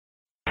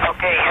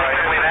Okay,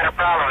 Houston, we've had a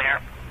problem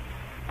here.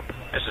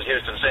 This is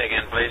Houston. Say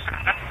again, please.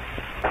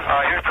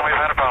 Houston, we've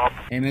had a problem.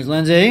 Hey, Ms.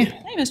 Lindsay.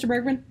 Hey, Mr.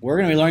 Bergman. We're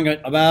going to be learning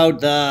about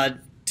the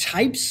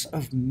types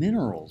of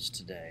minerals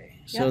today.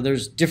 So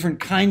there's different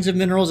kinds of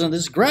minerals, and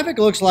this graphic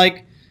looks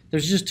like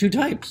there's just two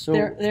types. So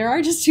there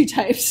are just two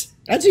types.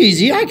 That's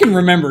easy. I can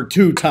remember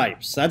two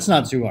types. That's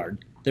not too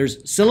hard.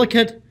 There's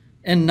silicate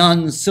and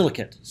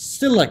non-silicate.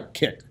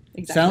 Silicate.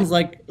 Exactly. Sounds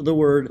like the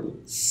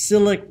word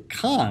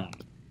silicon.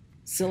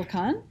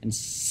 Silicon? And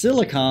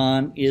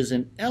silicon is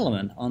an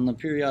element on the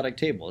periodic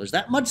table. There's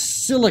that much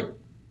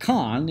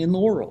silicon in the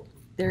world.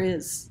 There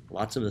is.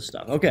 Lots of this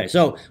stuff. Okay,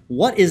 so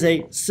what is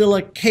a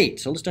silicate?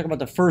 So let's talk about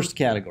the first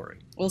category.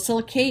 Well,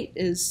 silicate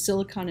is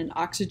silicon and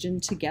oxygen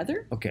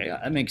together. Okay,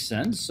 that makes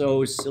sense.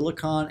 So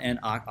silicon and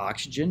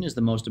oxygen is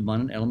the most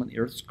abundant element in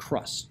the Earth's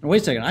crust. Now,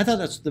 wait a second. I thought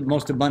that's the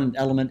most abundant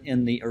element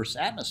in the Earth's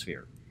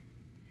atmosphere.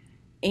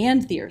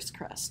 And the Earth's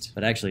crust.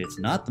 But actually, it's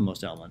not the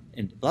most element.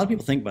 And a lot of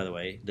people think, by the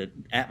way, that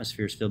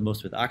atmosphere is filled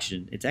mostly with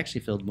oxygen. It's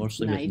actually filled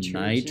mostly with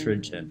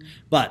nitrogen.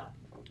 But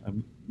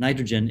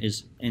nitrogen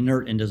is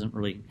inert and doesn't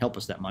really help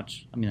us that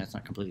much. I mean, that's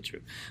not completely true.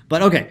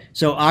 But okay,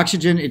 so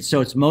oxygen, it's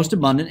most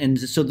abundant. And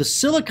so the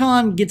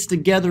silicon gets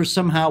together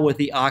somehow with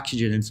the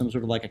oxygen in some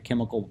sort of like a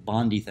chemical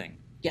bondy thing.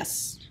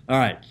 Yes. All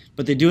right,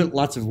 but they do it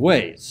lots of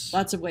ways.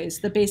 Lots of ways.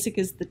 The basic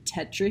is the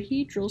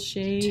tetrahedral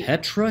shape.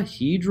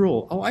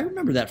 Tetrahedral. Oh, I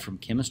remember that from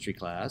chemistry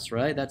class,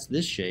 right? That's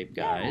this shape,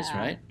 guys, Yeah.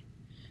 right?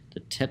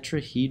 The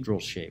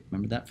tetrahedral shape.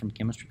 Remember that from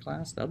chemistry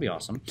class? That'll be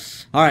awesome.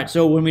 All right,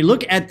 so when we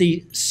look at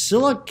the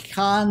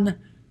silica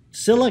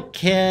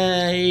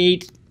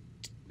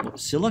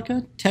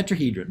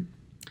tetrahedron,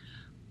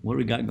 what do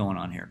we got going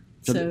on here?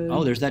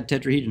 So there's that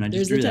tetrahedron. I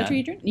just drew that. There's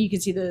the tetrahedron. You can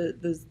see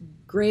the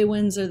gray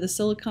ones are the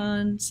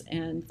silicons,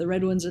 and the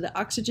red ones are the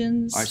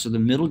oxygens. All right, so the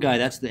middle guy,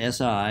 that's the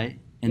Si,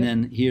 and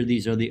then here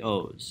these are the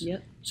O's.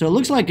 Yep. So it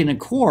looks like in a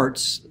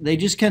quartz, they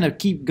just kind of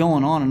keep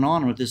going on and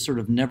on with this sort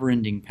of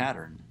never-ending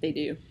pattern. They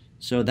do.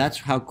 So that's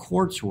how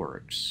quartz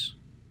works.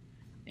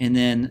 And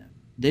then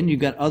you've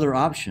got other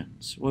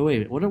options.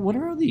 Wait, what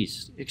are all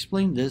these?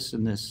 Explain this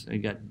and this. You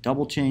got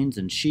double chains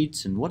and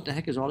sheets, and what the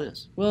heck is all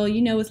this? Well,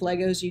 you know, with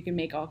Legos, you can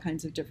make all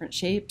kinds of different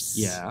shapes.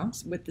 Yeah.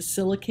 With the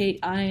silicate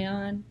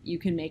ion, you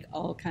can make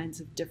all kinds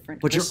of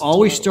different But crystals. you're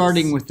always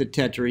starting with the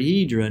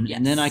tetrahedron, Yes.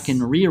 and then I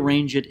can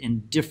rearrange it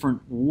in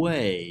different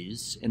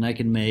ways, and I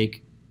can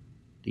make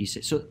these.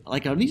 So,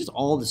 like, are these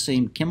all the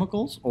same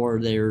chemicals, or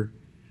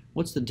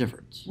what's the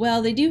difference?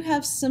 Well, they do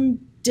have some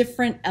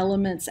different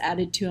elements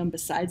added to them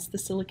besides the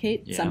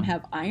silicate. Yeah. Some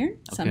have iron,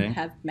 some Okay.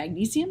 have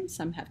magnesium,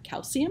 some have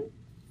calcium.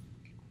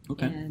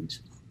 Okay. And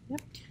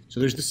So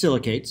there's the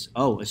silicates.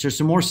 Oh, there's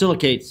some more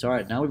silicates. All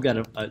right, now we've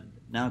got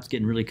now it's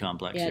getting really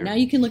complex yeah, here. now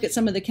you can look at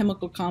some of the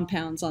chemical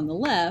compounds on the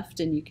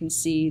left, and you can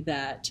see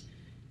that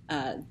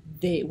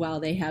while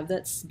they have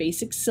that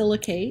basic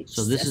silicate,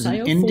 So this is an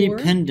SiO4,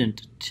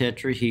 independent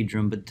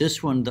tetrahedron, but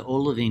this one, the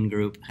olivine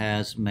group,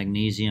 has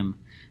magnesium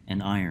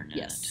and iron in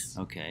Yes.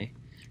 it. Okay.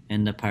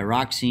 And the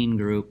pyroxene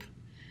group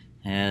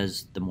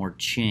has the more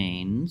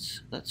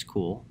chains. That's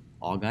cool.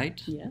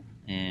 Augite. Yeah.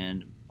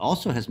 And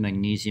also has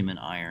magnesium and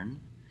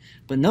iron.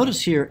 But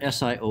notice here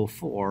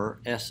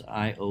SiO4,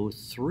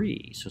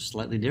 SiO3, so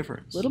slightly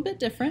different. A little bit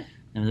different.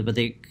 But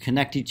they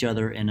connect each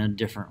other in a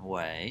different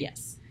way.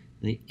 Yes.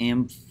 The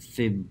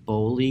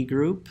amphibole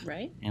group.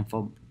 Right.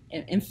 Amphibole.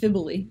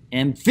 Amphibole.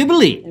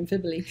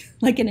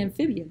 Like an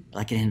amphibian.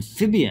 Like an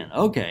amphibian.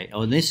 Okay.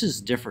 Oh, and this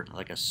is different,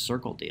 like a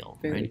circle deal.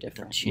 Very right?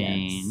 different, The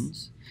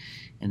chains. Yes.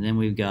 And then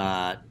we've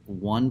got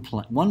one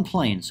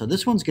plane. So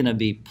this one's going to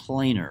be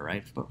planar,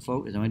 right, folks?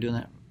 Am I doing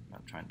that?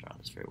 I'm trying to draw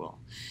this very well.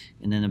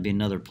 And then there'll be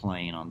another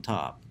plane on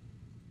top.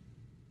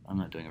 I'm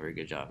not doing a very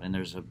good job. And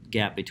there's a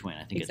gap between.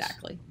 I think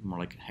Exactly. It's more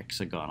like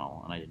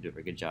hexagonal, and I didn't do a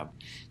very good job.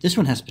 This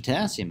one has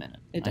potassium in it.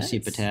 It I does. see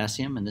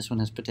potassium, and this one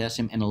has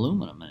potassium and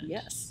aluminum in it.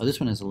 Yes. Oh, this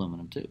one has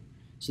aluminum too.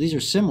 So these are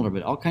similar,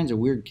 but all kinds of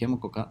weird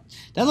chemical.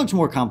 That looks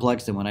more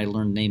complex than when I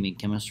learned naming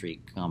chemistry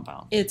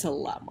compounds. It's a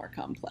lot more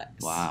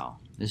complex. Wow,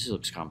 this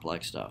looks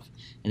complex stuff.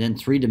 And then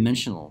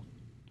three-dimensional,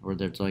 where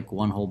there's like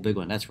one whole big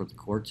one. That's where the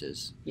quartz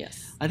is.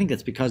 Yes. I think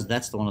that's because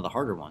that's one of the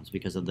harder ones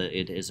because of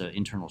it is an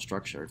internal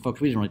structure.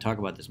 Folks, we didn't really talk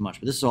about this much,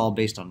 but this is all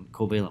based on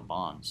covalent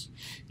bonds.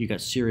 You got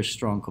serious,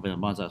 strong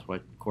covalent bonds. That's why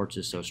quartz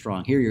is so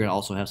strong. Here, you're going to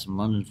also have some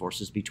London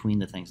forces between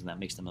the things, and that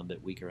makes them a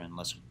bit weaker and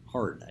less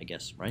hard, I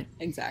guess, right?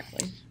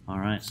 Exactly. All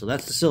right, so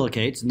that's the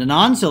silicates and the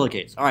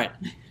non-silicates. All right.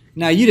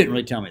 Now, you didn't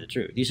really tell me the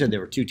truth. You said there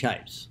were two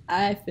types.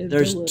 I fibbed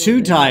There's a little two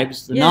bit.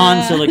 types, the Yeah.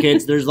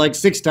 non-silicates. There's like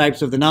 6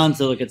 types of the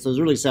non-silicates, so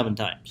there's really 7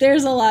 types.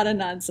 There's a lot of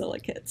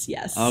non-silicates,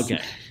 yes. Okay.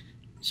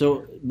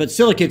 So, but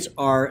silicates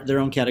are their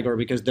own category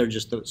because they're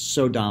just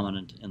so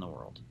dominant in the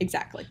world.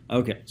 Exactly.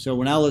 Okay, so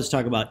now let's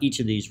talk about each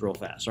of these real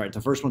fast. All right, the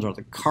first ones are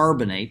the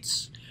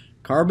carbonates.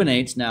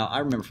 Carbonates, now I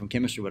remember from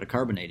chemistry what a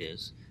carbonate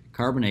is.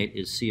 Carbonate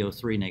is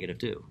CO3 negative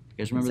 2. You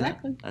guys remember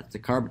Exactly. that? That's the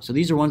carbon. So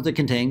these are ones that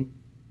contain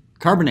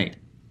carbonate.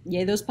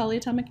 Yay, those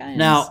polyatomic ions.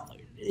 Now,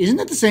 isn't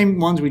that the same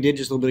ones we did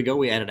just a little bit ago?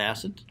 We added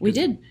acid? We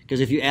did. Because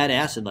if you add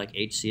acid like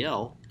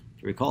HCl,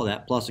 if you recall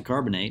that, plus a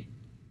carbonate,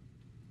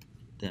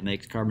 that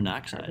makes carbon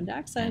dioxide. Carbon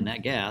dioxide. And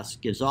that gas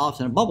gives off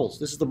and it bubbles.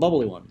 This is the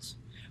bubbly ones.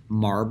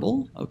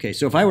 Marble. Okay,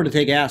 so if I were to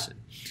take acid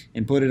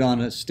and put it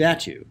on a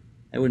statue,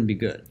 that wouldn't be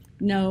good.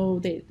 No,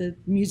 the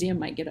museum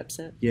might get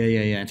upset. Yeah.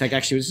 In fact,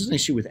 actually, this is an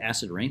issue with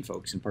acid rain,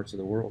 folks, in parts of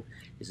the world,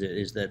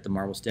 is that the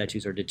marble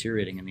statues are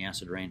deteriorating in the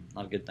acid rain.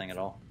 Not a good thing at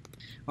all.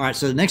 All right,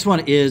 so the next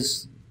one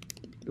is,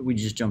 we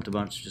just jumped a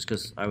bunch just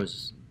because I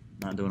was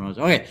not doing what I was.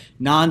 Okay,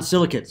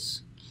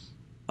 non-silicates.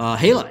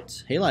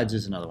 Halides. Halides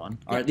is another one.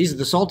 All right, these are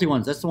the salty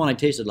ones. That's the one I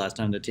tasted last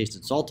time that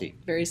tasted salty.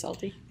 Very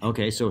salty.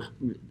 Okay, so,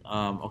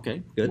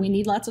 okay, good. We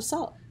need lots of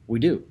salt. We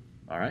do.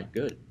 All right,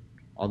 good.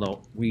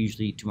 Although we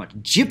usually eat too much.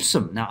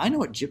 Gypsum. Now, I know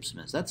what gypsum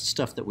is. That's the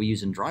stuff that we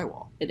use in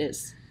drywall. It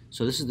is.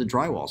 So this is the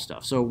drywall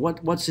stuff. So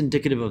what's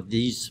indicative of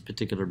these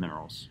particular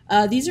minerals?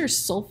 These are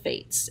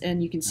sulfates,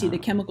 and you can see the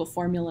chemical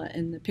formula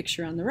in the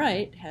picture on the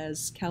right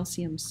has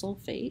calcium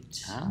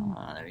sulfate.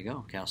 Ah, there you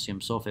go, calcium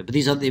sulfate. But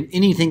these are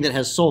anything that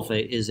has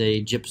sulfate is a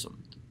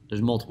gypsum.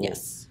 There's multiple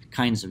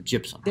kinds of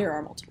gypsum. There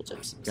are multiple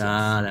gypsums.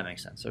 Ah, that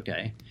makes sense.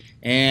 Okay.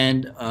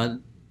 And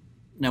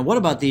now what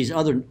about these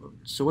other?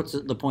 So what's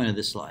the point of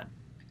this slide?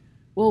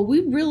 Well,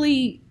 we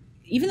really,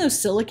 even though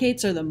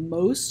silicates are the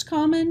most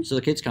common,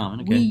 Silicate's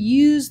common, okay. we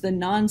use the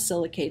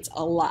non-silicates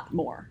a lot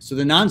more. So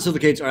the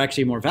non-silicates are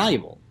actually more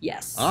valuable.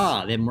 Yes.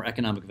 Ah, they have more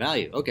economic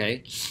value.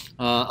 Okay.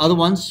 Other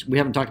ones, we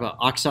haven't talked about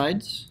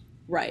oxides.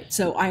 Right.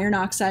 So iron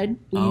oxide,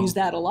 we use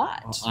that a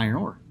lot. Iron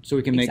ore. So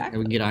we can we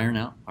can get iron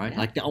out. All right. Yeah.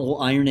 Like the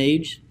whole Iron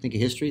Age, think of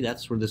history,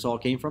 that's where this all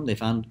came from. They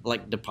found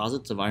like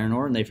deposits of iron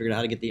ore and they figured out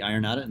how to get the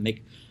iron out of it and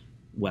make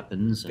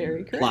weapons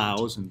and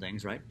plows and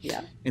things, right?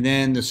 Yeah. And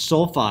then the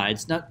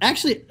sulfides. Now,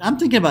 actually, I'm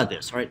thinking about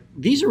this, all right?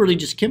 These are really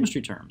just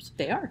chemistry terms.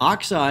 They are.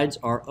 Oxides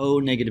are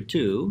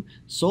O-2.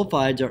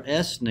 Sulfides are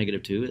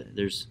S-2.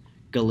 There's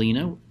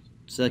galena.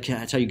 So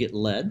that's how you get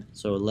lead.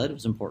 So lead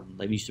was important.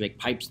 They used to make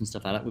pipes and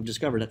stuff out of it. We've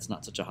discovered that's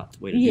not such a hot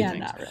way to do things. Yeah,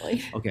 not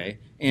really. Okay.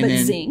 And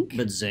then zinc.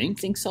 But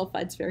zinc. Zinc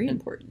sulfide's very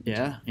important.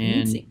 Yeah.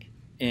 And zinc.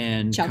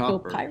 And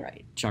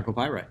chalcopyrite.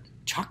 Chalcopyrite.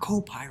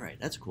 Chalcopyrite.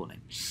 That's a cool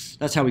name.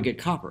 That's how we get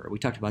copper. We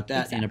talked about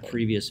that in a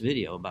previous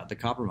video about the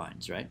copper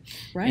mines, right?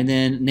 Right. And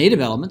then native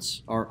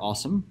elements are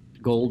awesome.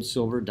 Gold,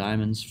 silver,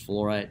 diamonds,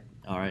 fluorite.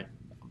 All right.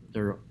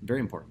 They're very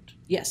important.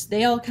 Yes,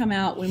 they all come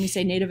out, when we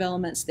say native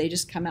elements, they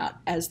just come out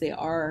as they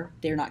are.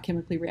 They're not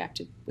chemically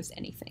reacted with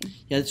anything.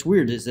 Yeah, it's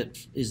weird is that,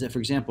 for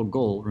example,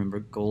 gold, remember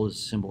gold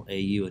is symbol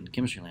AU in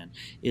chemistry land,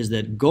 is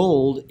that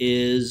gold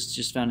is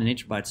just found in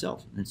nature by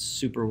itself. And it's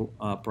super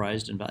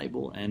prized and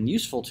valuable and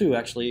useful, too,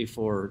 actually,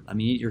 for, I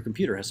mean, your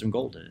computer has some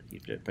gold in it. You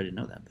probably didn't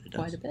know that, but it does.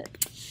 Quite a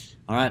bit.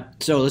 All right,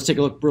 so let's take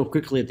a look real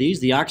quickly at these.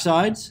 The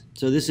oxides,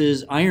 so this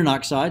is iron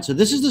oxide. So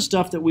this is the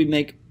stuff that we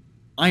make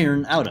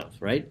iron out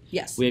of, right?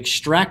 Yes. We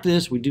extract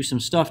this, we do some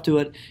stuff to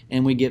it,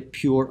 and we get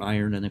pure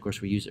iron, and of course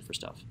we use it for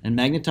stuff. And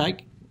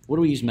magnetite, what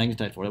do we use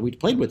magnetite for? We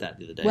played with that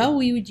the other day. Well,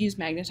 we would use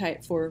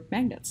magnetite for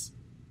magnets.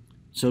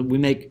 So we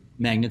make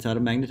magnets out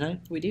of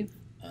magnetite? We do.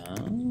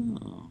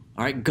 Oh.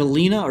 All right,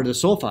 galena or the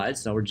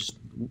sulfides, now we're just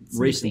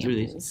racing through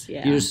these.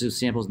 Yeah. Here's the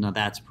samples, now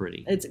that's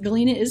pretty.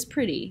 Galena is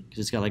pretty.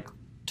 Because it's got like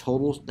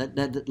total,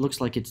 that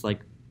looks like it's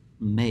like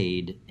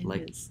made,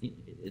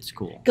 it's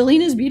cool.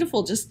 Galena is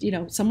beautiful, just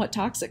somewhat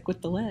toxic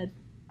with the lead.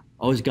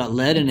 Oh, it's got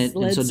lead in it,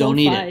 and so sulfide. don't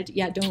eat it.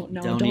 Yeah, don't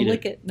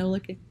lick it. No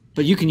licking.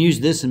 But you can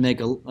use this and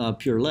make a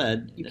pure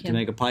lead You to can.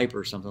 make a pipe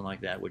or something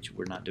like that, which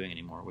we're not doing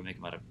anymore. We make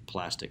them out of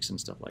plastics and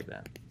stuff like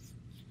that.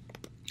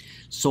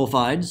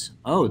 Sulfides.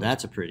 Oh,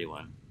 that's a pretty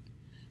one.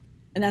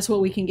 And that's what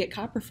we can get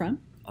copper from.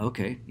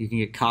 Okay, you can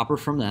get copper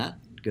from that.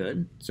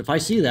 Good. So if I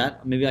see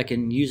that, maybe I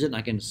can use it and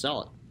I can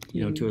sell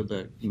it, to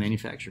the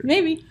manufacturer.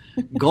 Maybe.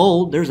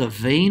 Gold. There's a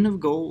vein of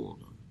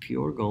gold.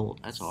 Pure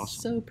gold. That's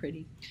awesome. So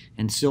pretty.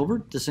 And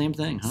silver, the same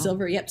thing, huh?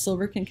 Silver, yep.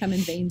 Silver can come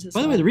in veins as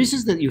well. By the way, the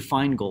reason that you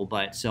find gold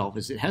by itself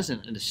is it has a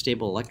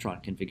stable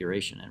electron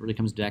configuration. It really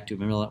comes back to,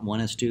 remember that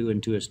 1s2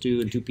 and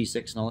 2s2 and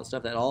 2p6 and all that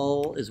stuff? That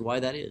all is why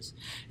that is.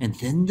 And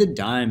then the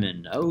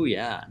diamond. Oh,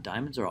 yeah.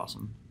 Diamonds are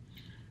awesome.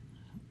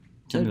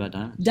 Tell me about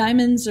diamonds.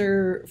 Diamonds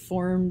are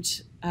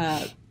formed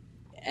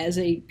as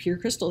a pure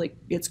crystal.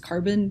 It's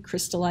carbon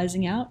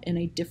crystallizing out in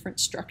a different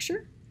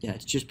structure. Yeah,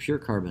 it's just pure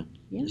carbon.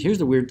 Yeah. Here's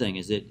the weird thing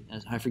is that,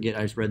 I forget,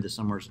 I read this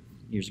somewhere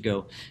years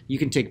ago, you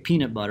can take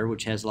peanut butter,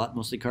 which has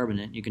mostly carbon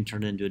in it, and you can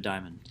turn it into a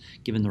diamond,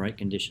 given the right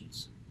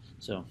conditions.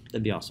 So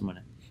that'd be awesome,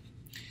 wouldn't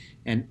it?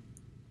 And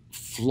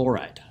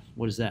fluorite,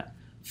 what is that?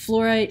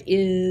 Fluorite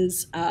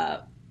is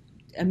a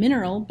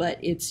mineral, but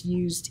it's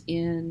used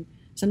in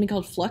something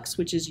called flux,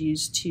 which is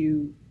used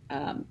to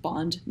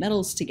bond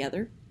metals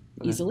together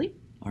easily.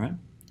 All right.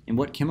 And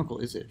what chemical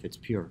is it if it's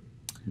pure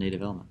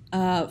native element?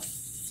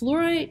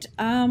 Fluorite,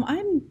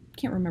 I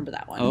can't remember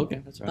that one. Oh,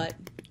 okay, that's all right.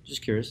 But,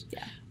 just curious.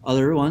 Yeah.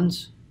 Other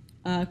ones?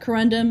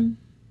 Corundum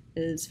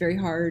is very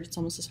hard. It's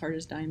almost as hard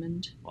as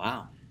diamond.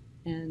 Wow.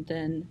 And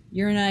then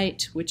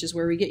uranite, which is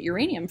where we get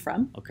uranium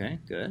from. Okay,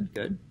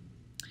 good.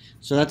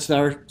 So that's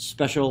our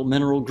special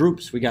mineral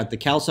groups. We got the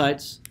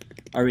calcites,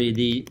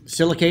 the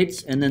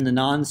silicates, and then the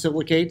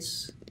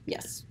non-silicates.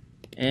 Yes.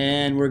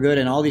 And we're good.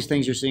 And all these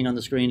things you're seeing on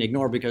the screen,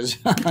 ignore because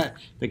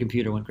the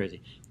computer went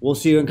crazy. We'll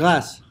see you in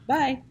class.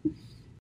 Bye.